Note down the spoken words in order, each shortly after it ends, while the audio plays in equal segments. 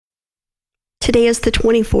Today is the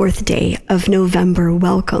 24th day of November.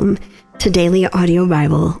 Welcome to Daily Audio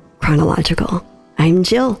Bible Chronological. I'm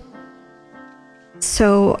Jill.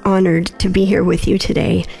 So honored to be here with you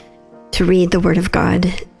today to read the Word of God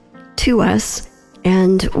to us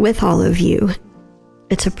and with all of you.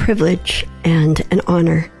 It's a privilege and an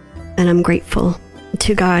honor, and I'm grateful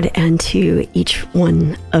to God and to each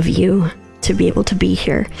one of you to be able to be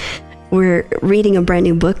here. We're reading a brand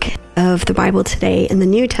new book of the Bible today in the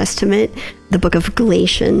New Testament, the book of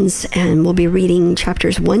Galatians, and we'll be reading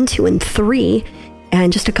chapters 1, 2, and 3,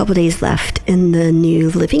 and just a couple days left in the New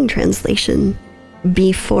Living Translation.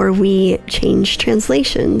 Before we change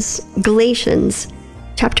translations, Galatians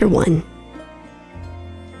chapter 1.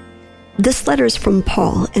 This letter is from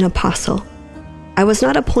Paul, an apostle. I was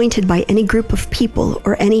not appointed by any group of people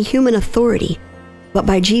or any human authority, but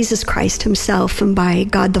by Jesus Christ himself and by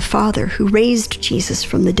God the Father, who raised Jesus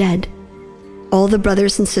from the dead. All the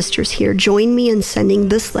brothers and sisters here join me in sending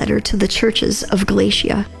this letter to the churches of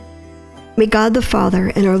Galatia. May God the Father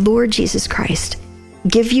and our Lord Jesus Christ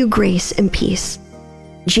give you grace and peace.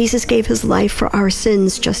 Jesus gave his life for our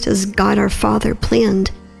sins just as God our Father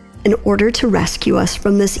planned, in order to rescue us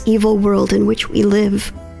from this evil world in which we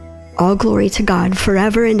live. All glory to God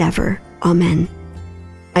forever and ever. Amen.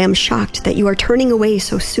 I am shocked that you are turning away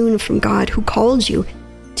so soon from God, who called you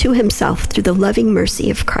to himself through the loving mercy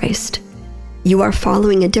of Christ. You are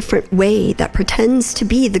following a different way that pretends to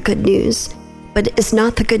be the good news, but is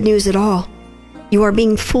not the good news at all. You are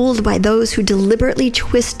being fooled by those who deliberately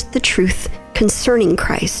twist the truth concerning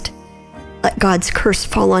Christ. Let God's curse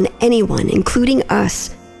fall on anyone, including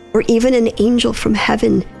us, or even an angel from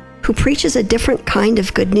heaven who preaches a different kind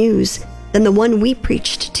of good news than the one we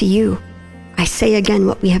preached to you. I say again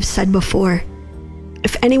what we have said before.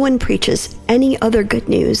 If anyone preaches any other good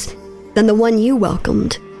news than the one you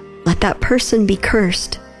welcomed, let that person be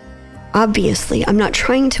cursed. Obviously, I'm not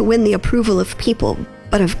trying to win the approval of people,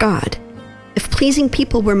 but of God. If pleasing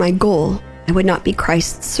people were my goal, I would not be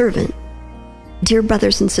Christ's servant. Dear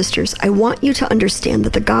brothers and sisters, I want you to understand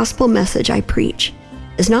that the gospel message I preach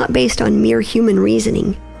is not based on mere human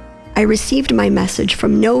reasoning. I received my message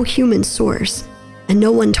from no human source, and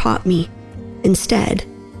no one taught me. Instead,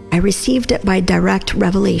 I received it by direct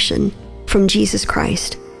revelation from Jesus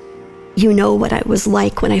Christ. You know what I was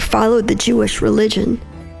like when I followed the Jewish religion,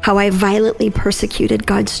 how I violently persecuted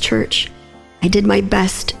God's church. I did my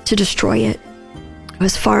best to destroy it. I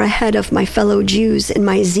was far ahead of my fellow Jews in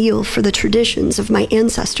my zeal for the traditions of my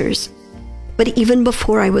ancestors. But even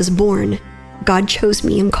before I was born, God chose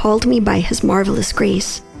me and called me by his marvelous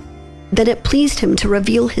grace. Then it pleased him to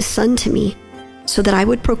reveal his Son to me, so that I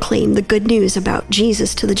would proclaim the good news about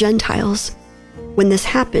Jesus to the Gentiles. When this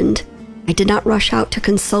happened, I did not rush out to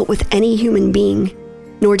consult with any human being,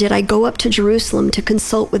 nor did I go up to Jerusalem to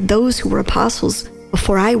consult with those who were apostles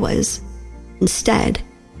before I was. Instead,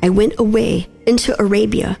 I went away into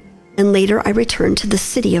Arabia, and later I returned to the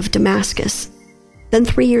city of Damascus. Then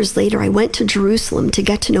 3 years later, I went to Jerusalem to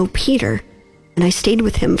get to know Peter, and I stayed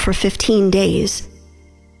with him for 15 days.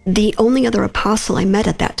 The only other apostle I met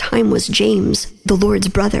at that time was James, the Lord's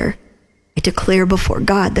brother. I declare before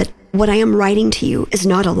God that what I am writing to you is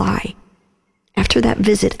not a lie. After that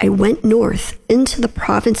visit, I went north into the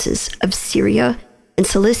provinces of Syria and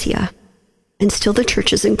Cilicia, and still the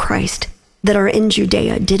churches in Christ that are in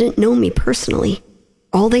Judea didn't know me personally.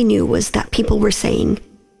 All they knew was that people were saying,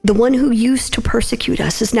 the one who used to persecute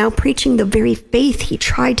us is now preaching the very faith he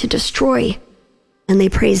tried to destroy, and they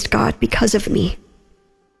praised God because of me.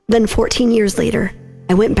 Then 14 years later,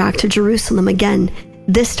 I went back to Jerusalem again,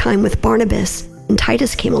 this time with Barnabas, and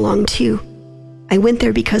Titus came along too. I went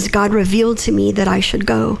there because God revealed to me that I should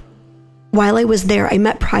go. While I was there, I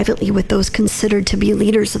met privately with those considered to be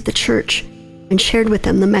leaders of the church and shared with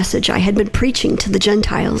them the message I had been preaching to the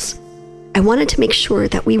Gentiles. I wanted to make sure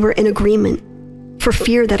that we were in agreement, for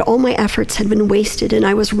fear that all my efforts had been wasted and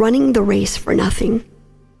I was running the race for nothing.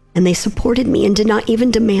 And they supported me and did not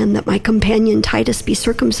even demand that my companion Titus be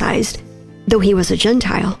circumcised, though he was a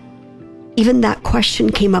Gentile. Even that question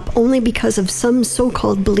came up only because of some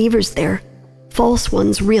so-called believers there, false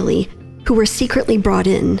ones really, who were secretly brought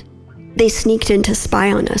in. They sneaked in to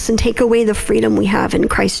spy on us and take away the freedom we have in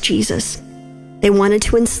Christ Jesus. They wanted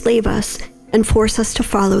to enslave us and force us to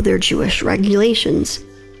follow their Jewish regulations,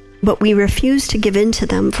 but we refused to give in to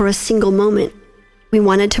them for a single moment. We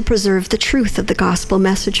wanted to preserve the truth of the gospel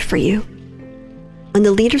message for you. And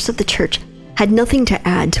the leaders of the church had nothing to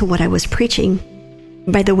add to what I was preaching.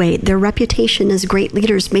 By the way, their reputation as great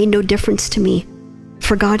leaders made no difference to me,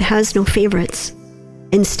 for God has no favorites.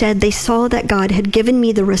 Instead, they saw that God had given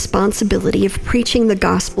me the responsibility of preaching the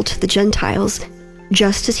gospel to the Gentiles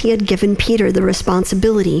just as he had given Peter the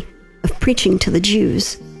responsibility of preaching to the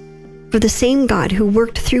Jews. For the same God who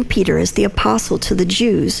worked through Peter as the apostle to the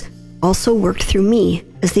Jews also worked through me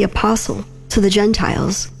as the apostle to the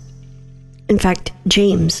Gentiles. In fact,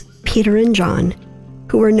 James, Peter, and John,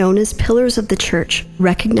 who were known as pillars of the church,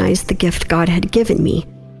 recognized the gift God had given me,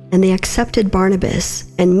 and they accepted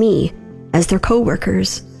Barnabas and me as their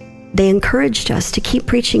co-workers. They encouraged us to keep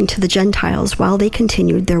preaching to the Gentiles while they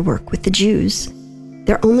continued their work with the Jews.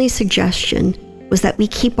 Their only suggestion was that we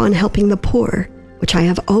keep on helping the poor, which I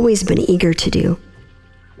have always been eager to do.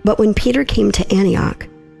 But when Peter came to Antioch,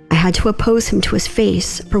 I had to oppose him to his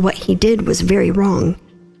face, for what he did was very wrong.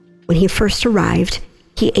 When he first arrived,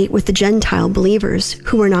 he ate with the Gentile believers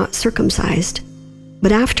who were not circumcised.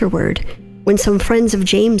 But afterward, when some friends of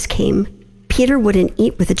James came, Peter wouldn't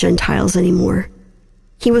eat with the Gentiles anymore.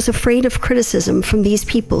 He was afraid of criticism from these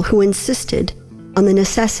people who insisted on the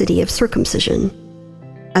necessity of circumcision.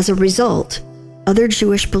 As a result, other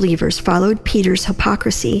Jewish believers followed Peter's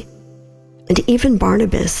hypocrisy, and even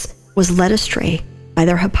Barnabas was led astray by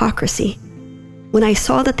their hypocrisy. When I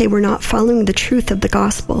saw that they were not following the truth of the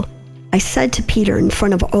gospel, I said to Peter in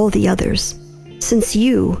front of all the others, "Since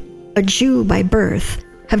you, a Jew by birth,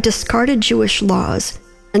 have discarded Jewish laws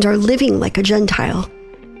and are living like a Gentile,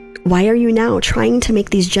 why are you now trying to make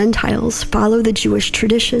these Gentiles follow the Jewish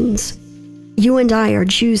traditions? You and I are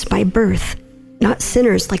Jews by birth, not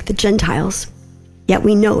sinners like the Gentiles. Yet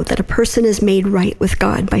we know that a person is made right with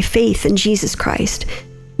God by faith in Jesus Christ,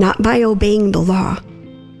 not by obeying the law.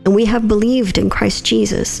 And we have believed in Christ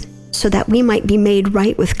Jesus, so that we might be made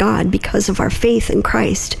right with God because of our faith in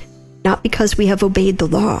Christ, not because we have obeyed the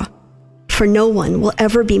law. For no one will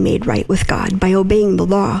ever be made right with God by obeying the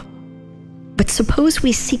law. But suppose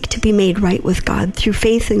we seek to be made right with God through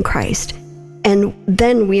faith in Christ, and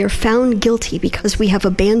then we are found guilty because we have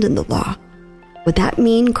abandoned the law. Would that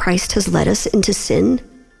mean Christ has led us into sin?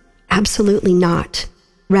 Absolutely not.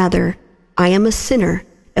 Rather, I am a sinner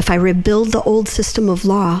if I rebuild the old system of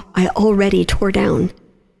law I already tore down.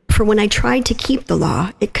 For when I tried to keep the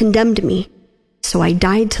law, it condemned me. So I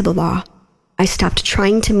died to the law. I stopped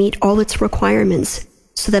trying to meet all its requirements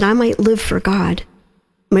so that I might live for God.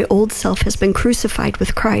 My old self has been crucified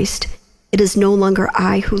with Christ. It is no longer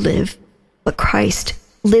I who live, but Christ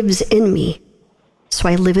lives in me. So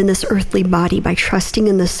I live in this earthly body by trusting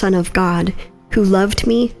in the Son of God, who loved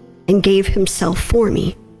me and gave himself for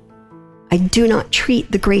me. I do not treat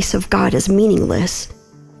the grace of God as meaningless,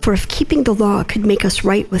 for if keeping the law could make us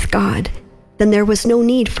right with God, then there was no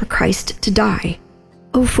need for Christ to die.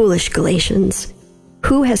 O foolish Galatians,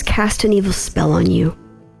 who has cast an evil spell on you?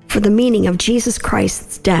 For the meaning of Jesus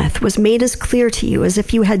Christ's death was made as clear to you as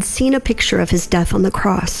if you had seen a picture of his death on the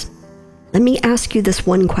cross. Let me ask you this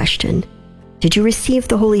one question. Did you receive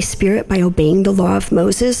the Holy Spirit by obeying the law of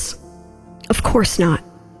Moses? Of course not.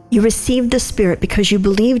 You received the Spirit because you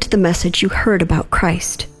believed the message you heard about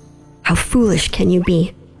Christ. How foolish can you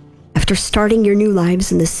be? After starting your new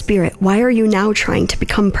lives in the Spirit, why are you now trying to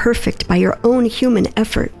become perfect by your own human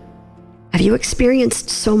effort? Have you experienced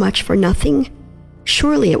so much for nothing?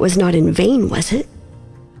 Surely it was not in vain, was it?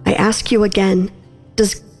 I ask you again,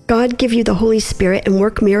 does God give you the Holy Spirit and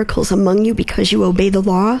work miracles among you because you obey the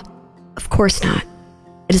law? Of course not.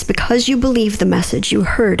 It is because you believe the message you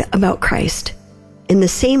heard about Christ. In the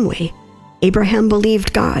same way, Abraham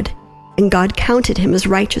believed God, and God counted him as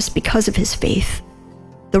righteous because of his faith.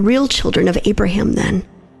 The real children of Abraham, then,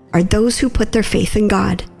 are those who put their faith in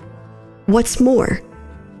God. What's more,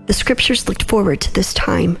 the scriptures looked forward to this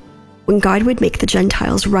time when God would make the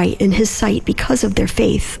Gentiles right in his sight because of their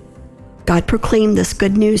faith. God proclaimed this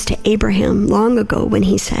good news to Abraham long ago when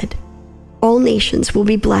he said, "All nations will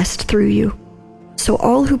be blessed through you." So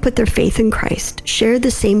all who put their faith in Christ share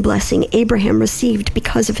the same blessing Abraham received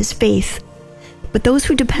because of his faith. But those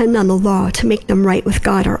who depend on the law to make them right with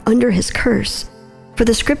God are under his curse. For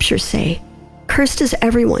the scriptures say, "Cursed is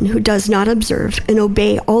everyone who does not observe and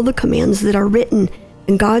obey all the commands that are written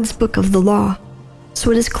in God's book of the law." So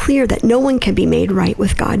it is clear that no one can be made right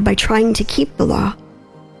with God by trying to keep the law.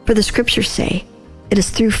 For the scriptures say, "It is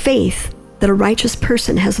through faith that a righteous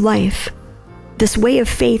person has life." This way of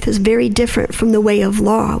faith is very different from the way of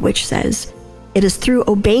law, which says, "It is through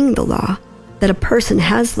obeying the law that a person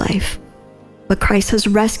has life." But Christ has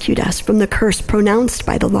rescued us from the curse pronounced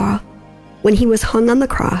by the law. When he was hung on the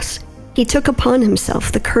cross, he took upon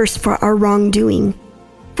himself the curse for our wrongdoing.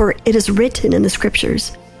 For it is written in the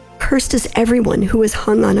scriptures, "Cursed is everyone who is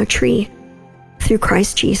hung on a tree." Through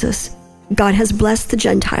Christ Jesus, God has blessed the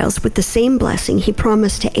Gentiles with the same blessing he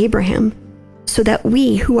promised to Abraham, so that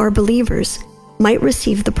we who are believers might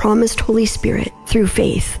receive the promised Holy Spirit through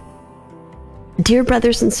faith. Dear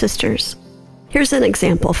brothers and sisters, here's an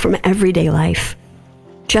example from everyday life.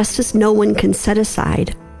 Just as no one can set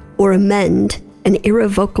aside or amend an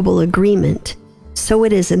irrevocable agreement, so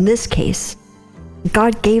it is in this case.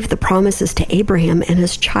 God gave the promises to Abraham and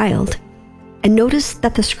his child. And notice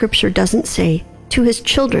that the scripture doesn't say to his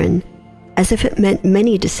children as if it meant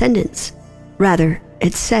many descendants. Rather,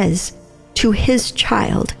 it says to his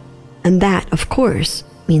child, and that, of course,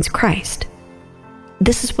 means Christ.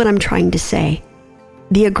 This is what I'm trying to say.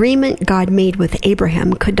 The agreement God made with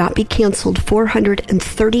Abraham could not be canceled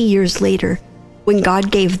 430 years later when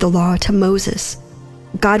God gave the law to Moses.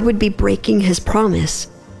 God would be breaking his promise.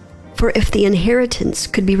 For if the inheritance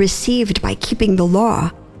could be received by keeping the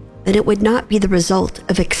law, then it would not be the result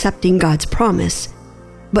of accepting God's promise.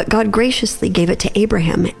 But God graciously gave it to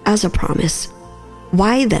Abraham as a promise.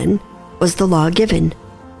 Why then was the law given?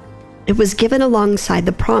 It was given alongside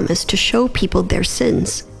the promise to show people their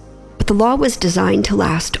sins. But the law was designed to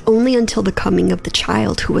last only until the coming of the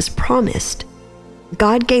child who was promised.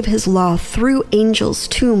 God gave his law through angels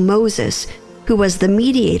to Moses, who was the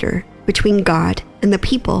mediator between God and the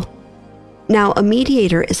people. Now, a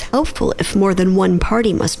mediator is helpful if more than one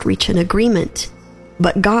party must reach an agreement.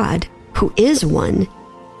 But God, who is one,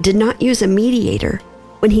 did not use a mediator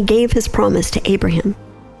when he gave his promise to Abraham.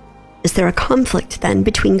 Is there a conflict then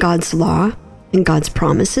between God's law and God's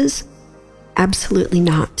promises? Absolutely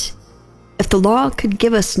not. If the law could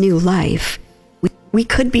give us new life, we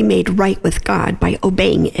could be made right with God by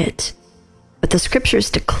obeying it. But the scriptures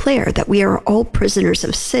declare that we are all prisoners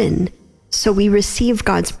of sin, so we receive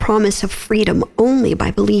God's promise of freedom only by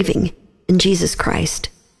believing in Jesus Christ.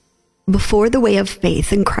 Before the way of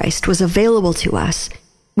faith in Christ was available to us,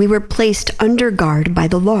 we were placed under guard by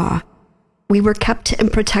the law. We were kept in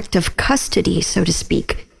protective custody, so to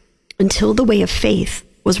speak, until the way of faith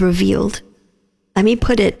was revealed. Let me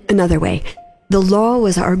put it another way. The law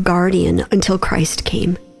was our guardian until Christ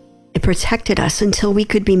came. It protected us until we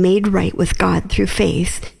could be made right with God through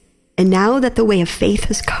faith. And now that the way of faith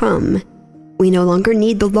has come, we no longer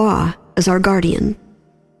need the law as our guardian.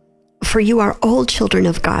 For you are all children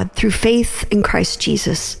of God through faith in Christ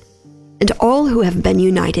Jesus. And all who have been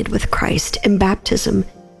united with Christ in baptism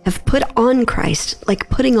have put on Christ like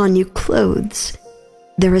putting on new clothes.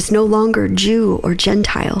 There is no longer Jew or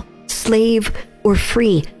Gentile, slave or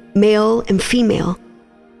free, male and female,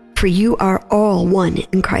 for you are all one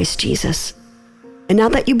in Christ Jesus. And now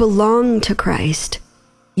that you belong to Christ,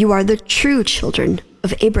 you are the true children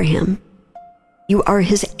of Abraham. You are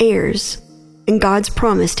his heirs, and God's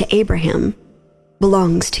promise to Abraham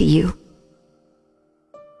belongs to you.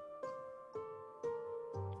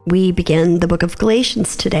 We begin the book of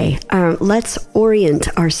Galatians today. Let's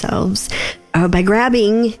orient ourselves by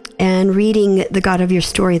grabbing and reading the God of Your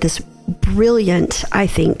Story, this brilliant, I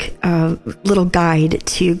think, little guide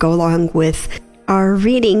to go along with our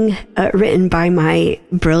reading written by my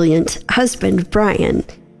brilliant husband, Brian.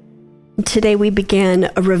 Today we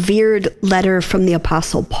began a revered letter from the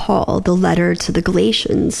Apostle Paul, the letter to the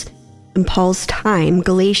Galatians. In Paul's time,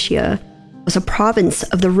 Galatia was a province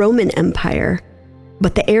of the Roman Empire,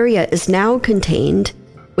 but the area is now contained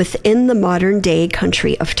within the modern-day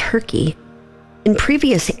country of Turkey. In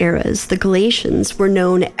previous eras, the Galatians were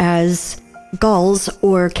known as Gauls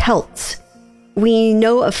or Celts. We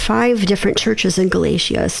know of 5 different churches in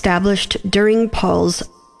Galatia established during Paul's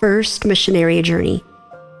first missionary journey.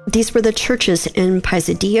 These were the churches in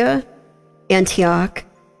Pisidia, Antioch,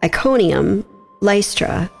 Iconium,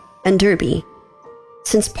 Lystra, and Derbe.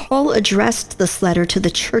 Since Paul addressed this letter to the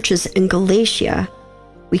churches in Galatia,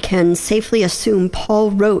 we can safely assume Paul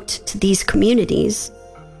wrote to these communities.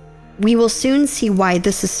 We will soon see why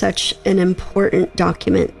this is such an important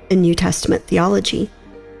document in New Testament theology,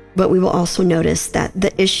 but we will also notice that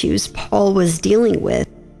the issues Paul was dealing with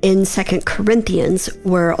in 2 Corinthians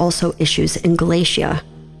were also issues in Galatia.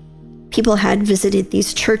 People had visited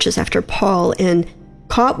these churches after Paul and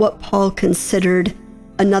caught what Paul considered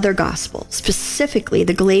another gospel. Specifically,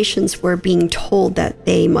 the Galatians were being told that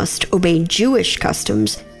they must obey Jewish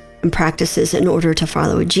customs and practices in order to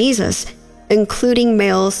follow Jesus, including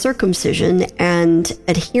male circumcision and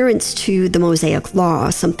adherence to the Mosaic law,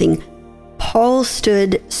 something Paul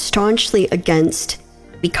stood staunchly against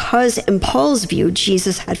because, in Paul's view,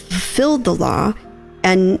 Jesus had fulfilled the law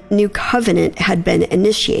and new covenant had been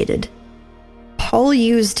initiated. Paul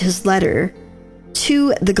used his letter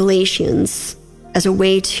to the Galatians as a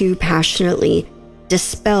way to passionately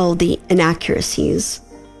dispel the inaccuracies.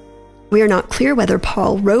 We are not clear whether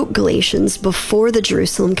Paul wrote Galatians before the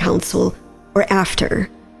Jerusalem Council or after.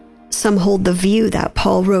 Some hold the view that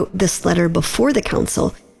Paul wrote this letter before the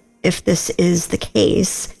council. If this is the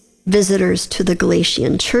case, visitors to the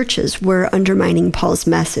Galatian churches were undermining Paul's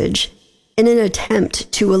message in an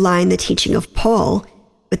attempt to align the teaching of Paul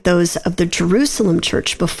with those of the Jerusalem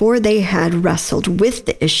church before they had wrestled with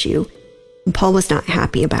the issue, and Paul was not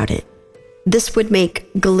happy about it. This would make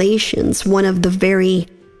Galatians one of the very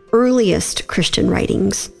earliest Christian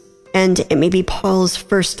writings, and it may be Paul's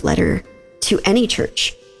first letter to any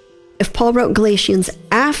church. If Paul wrote Galatians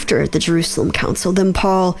after the Jerusalem Council, then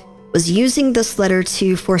Paul was using this letter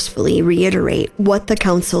to forcefully reiterate what the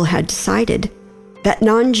council had decided, that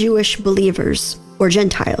non-Jewish believers or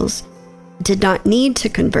Gentiles did not need to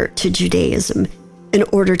convert to Judaism in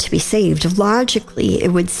order to be saved. Logically,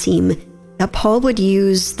 it would seem that Paul would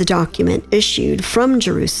use the document issued from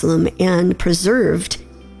Jerusalem and preserved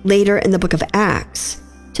later in the book of Acts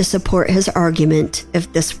to support his argument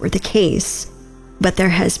if this were the case. But there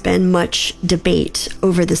has been much debate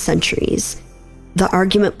over the centuries. The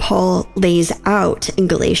argument Paul lays out in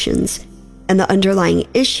Galatians and the underlying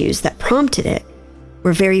issues that prompted it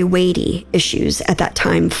were very weighty issues at that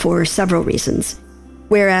time for several reasons.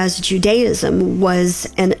 Whereas Judaism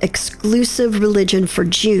was an exclusive religion for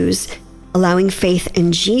Jews, allowing faith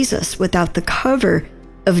in Jesus without the cover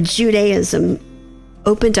of Judaism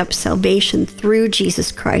opened up salvation through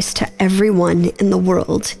Jesus Christ to everyone in the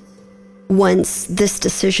world. Once this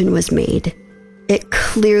decision was made, it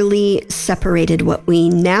clearly separated what we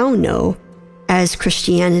now know as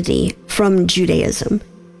Christianity from Judaism,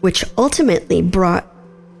 which ultimately brought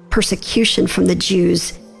persecution from the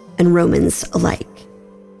Jews and Romans alike.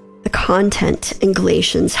 The content in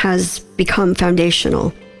Galatians has become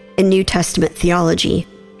foundational in New Testament theology.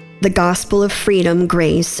 The gospel of freedom,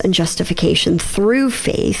 grace, and justification through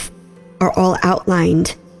faith are all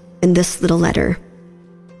outlined in this little letter.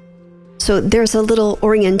 So there's a little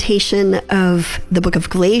orientation of the book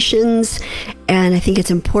of Galatians, and I think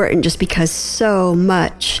it's important just because so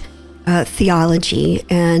much theology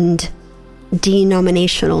and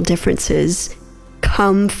denominational differences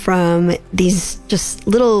come from these just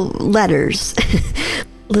little letters,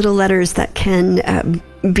 little letters that can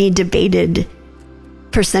be debated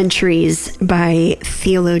for centuries by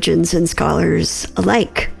theologians and scholars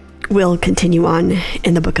alike. We'll continue on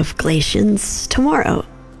in the book of Galatians tomorrow.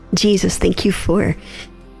 Jesus, thank you for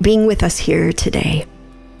being with us here today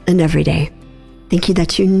and every day. Thank you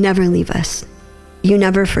that you never leave us. You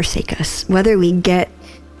never forsake us. Whether we get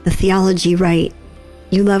the theology right,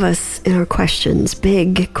 you love us in our questions,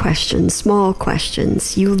 big questions, small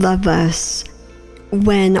questions. You love us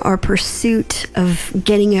when our pursuit of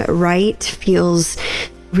getting it right feels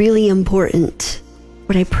really important.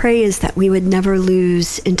 What I pray is that we would never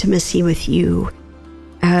lose intimacy with you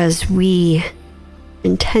as we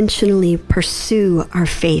intentionally pursue our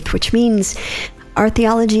faith, which means our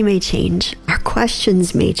theology may change, our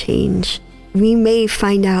questions may change. We may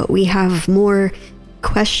find out we have more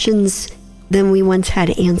questions than we once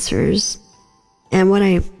had answers. And what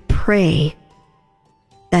I pray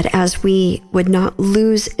that as we would not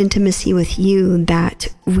lose intimacy with you, that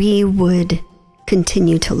we would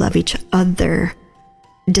continue to love each other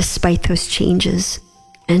despite those changes,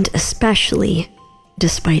 and especially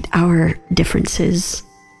despite our differences.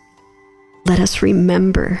 Let us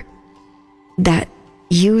remember that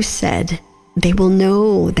you said they will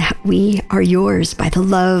know that we are yours by the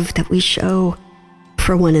love that we show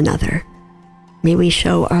for one another. May we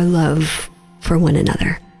show our love for one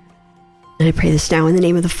another. And I pray this now in the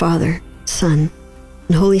name of the Father, Son,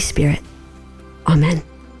 and Holy Spirit. Amen.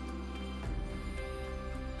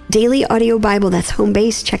 Daily Audio Bible, that's home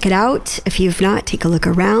base. Check it out. If you've not, take a look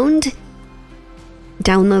around.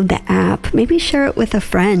 Download the app. Maybe share it with a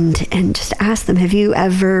friend and just ask them, have you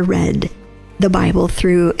ever read the Bible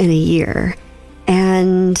through in a year?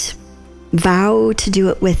 And vow to do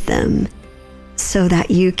it with them so that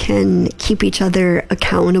you can keep each other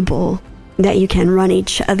accountable, that you can run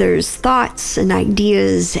each other's thoughts and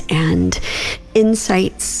ideas and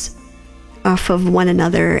insights off of one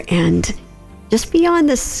another and just be on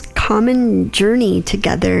this common journey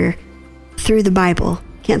together through the Bible.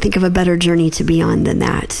 Can't think of a better journey to be on than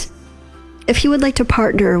that. If you would like to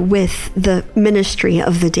partner with the ministry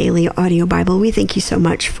of the Daily Audio Bible, we thank you so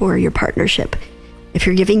much for your partnership. If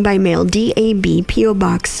you're giving by mail, DAB, P.O.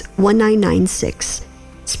 Box 1996,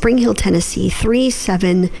 Spring Hill, Tennessee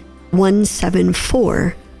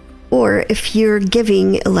 37174. Or if you're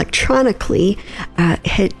giving electronically,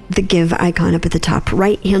 hit the give icon up at the top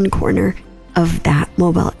right-hand corner of that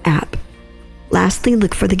mobile app. Lastly,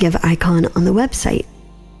 look for the give icon on the website.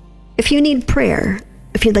 If you need prayer,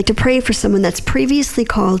 if you'd like to pray for someone that's previously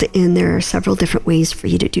called in, there are several different ways for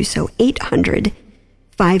you to do so.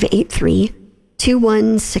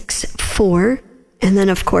 800-583-2164 And then,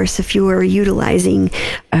 of course, if you are utilizing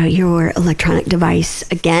your electronic device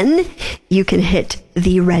again, you can hit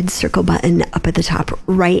the red circle button up at the top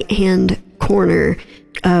right-hand corner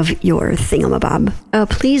of your thingamabob.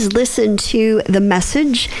 Please listen to the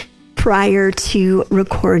message prior to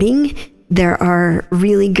recording. There are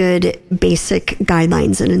really good basic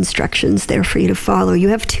guidelines and instructions there for you to follow. You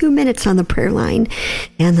have 2 minutes on the prayer line.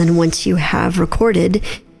 And then once you have recorded,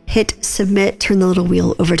 hit submit, turn the little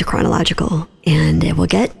wheel over to Chronological, and it will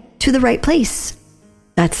get to the right place.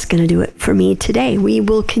 That's going to do it for me today. We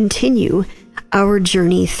will continue our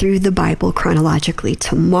journey through the Bible chronologically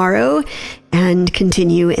tomorrow and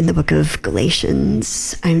continue in the book of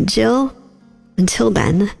Galatians. I'm Jill. Until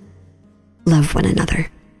then, love one another.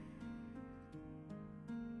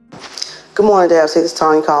 Good morning, Debs. This is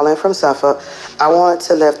Tony calling from Suffolk. I wanted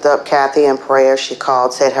to lift up Kathy in prayer. She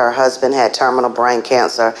called, said her husband had terminal brain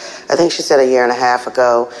cancer. I think she said a year and a half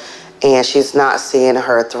ago, and she's not seeing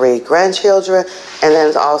her 3 grandchildren. And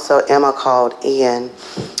then also Emma called in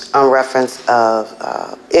on reference of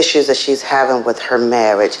issues that she's having with her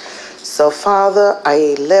marriage. So, Father,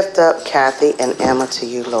 I lift up Kathy and Emma to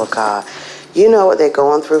you, Lord God. You know what they're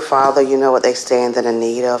going through, Father. You know what they stand in the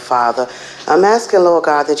need of, Father. I'm asking, Lord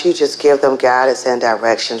God, that you just give them guidance and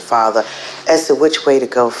direction, Father, as to which way to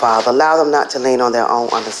go, Father. Allow them not to lean on their own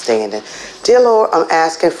understanding. Dear Lord, I'm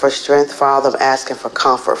asking for strength, Father. I'm asking for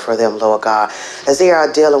comfort for them, Lord God, as they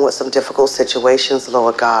are dealing with some difficult situations,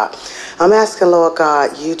 Lord God. I'm asking, Lord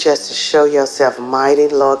God, you just to show yourself mighty,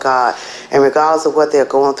 Lord God, and regardless of what they're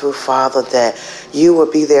going through, Father, that you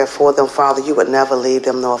would be there for them, Father. You would never leave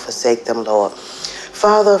them nor forsake them, Lord.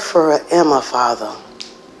 Father, for Emma, Father,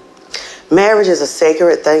 marriage is a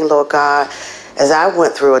sacred thing, Lord God, as I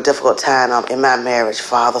went through a difficult time in my marriage,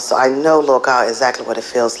 Father. So I know, Lord God, exactly what it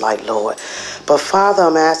feels like, Lord. But, Father,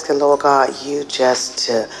 I'm asking, Lord God, you just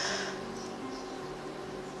to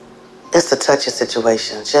touch your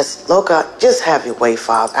situation. Just, Lord God, just have your way,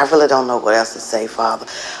 Father. I really don't know what else to say, Father.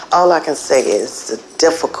 All I can say is it's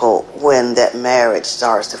difficult when that marriage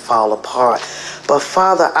starts to fall apart. But,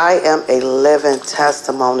 Father, I am a living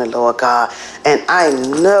testimony, Lord God, and I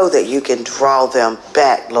know that you can draw them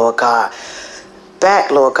back, Lord God.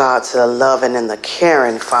 Back, Lord God, to the loving and the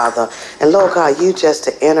caring, Father. And, Lord God, you just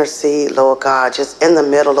to intercede, Lord God, just in the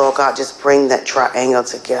middle, Lord God, just bring that triangle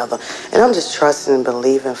together. And I'm just trusting and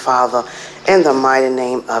believing, Father, in the mighty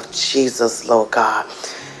name of Jesus, Lord God.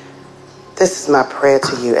 This is my prayer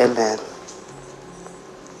to you. Amen.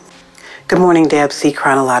 Good morning, Deb C.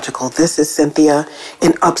 Chronological. This is Cynthia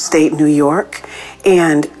in upstate New York,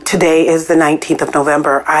 and today is the 19th of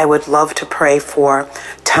November. I would love to pray for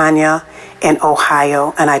Tanya in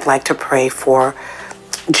Ohio, and I'd like to pray for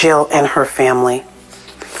Jill and her family.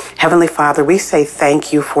 Heavenly Father, we say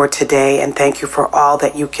thank you for today, and thank you for all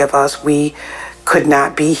that you give us. We could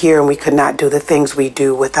not be here, and we could not do the things we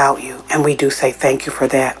do without you, and we do say thank you for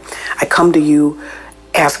that. I come to you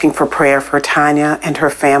asking for prayer for Tanya and her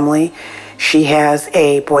family. She has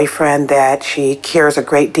a boyfriend that she cares a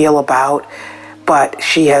great deal about, but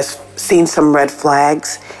she has seen some red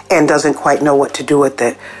flags and doesn't quite know what to do with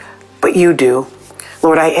it. But you do.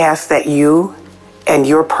 Lord, I ask that you and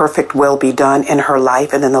your perfect will be done in her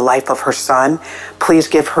life and in the life of her son. Please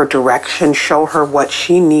give her direction. Show her what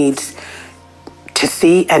she needs to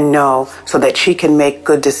see and know so that she can make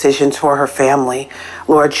good decisions for her family.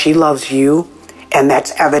 Lord, she loves you. And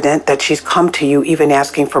that's evident that she's come to you even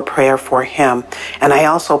asking for prayer for him. And I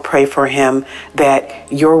also pray for him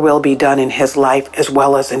that your will be done in his life as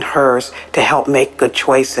well as in hers to help make good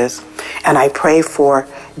choices. And I pray for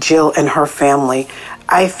Jill and her family.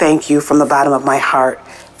 I thank you from the bottom of my heart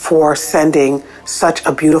for sending such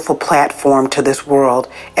a beautiful platform to this world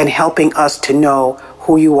and helping us to know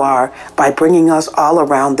who you are by bringing us all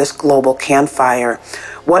around this global campfire.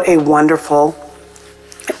 What a wonderful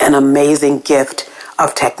an amazing gift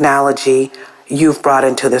of technology you've brought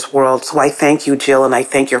into this world. So I thank you, Jill, and I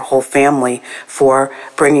thank your whole family for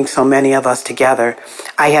bringing so many of us together.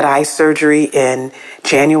 I had eye surgery in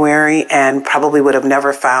January and probably would have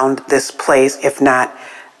never found this place if not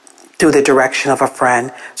through the direction of a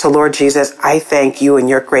friend. So Lord Jesus, I thank you and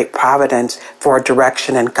your great providence for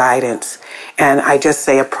direction and guidance. And I just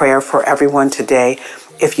say a prayer for everyone today.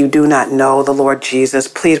 If you do not know the Lord Jesus,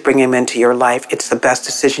 please bring him into your life. It's the best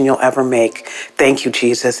decision you'll ever make. Thank you,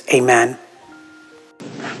 Jesus. Amen.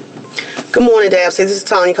 Good morning, Dabsy. This is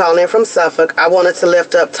Tanya calling in from Suffolk. I wanted to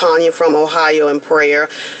lift up Tanya from Ohio in prayer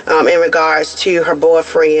in regards to her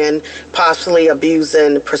boyfriend possibly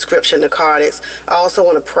abusing prescription narcotics. I also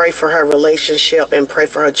want to pray for her relationship and pray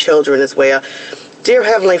for her children as well. Dear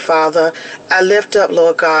Heavenly Father, I lift up,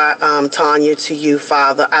 Lord God, Tanya to you,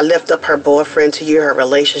 Father. I lift up her boyfriend to you, her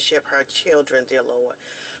relationship, her children, dear Lord.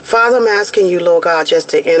 Father, I'm asking you, Lord God, just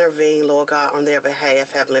to intervene, Lord God, on their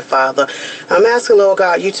behalf, Heavenly Father. I'm asking, Lord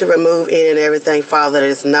God, you to remove any and everything, Father, that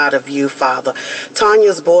is not of you, Father.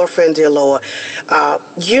 Tanya's boyfriend, dear Lord,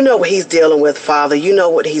 you know what he's dealing with, Father. You know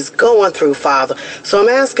what he's going through, Father. So I'm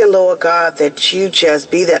asking, Lord God, that you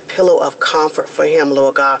just be that pillow of comfort for him,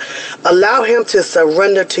 Lord God. Allow him to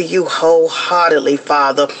surrender to you wholeheartedly,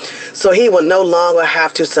 Father, so he will no longer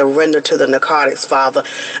have to surrender to the narcotics, Father.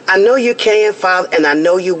 I know you can, Father, and I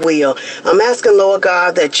know you will. I'm asking, Lord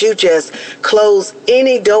God, that you just close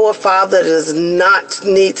any door, Father, that does not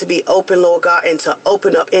need to be open, Lord God, and to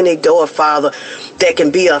open up any door, Father, that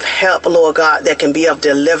can be of help, Lord God, that can be of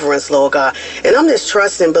deliverance, Lord God. And I'm just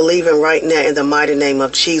trusting, believing right now in the mighty name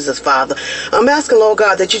of Jesus, Father. I'm asking, Lord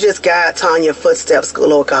God, that you just guide Tanya's footsteps,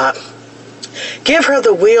 Lord God. Give her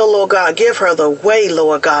the will, Lord God. Give her the way,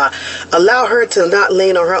 Lord God. Allow her to not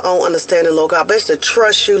lean on her own understanding, Lord God, but to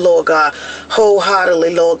trust you, Lord God,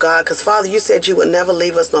 wholeheartedly, Lord God. Because, Father, you said you would never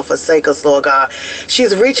leave us nor forsake us, Lord God.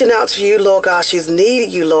 She's reaching out to you, Lord God. She's needing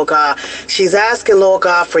you, Lord God. She's asking, Lord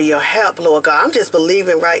God, for your help, Lord God. I'm just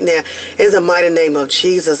believing right now in the mighty name of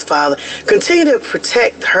Jesus, Father. Continue to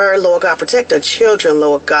protect her, Lord God. Protect her children,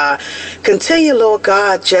 Lord God. Continue, Lord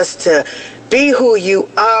God, just to be who you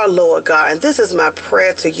are, Lord God. And this is my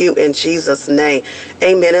prayer to you in Jesus' name.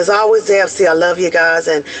 Amen. As always, AFC, I love you guys,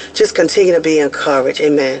 and just continue to be encouraged.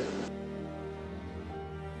 Amen.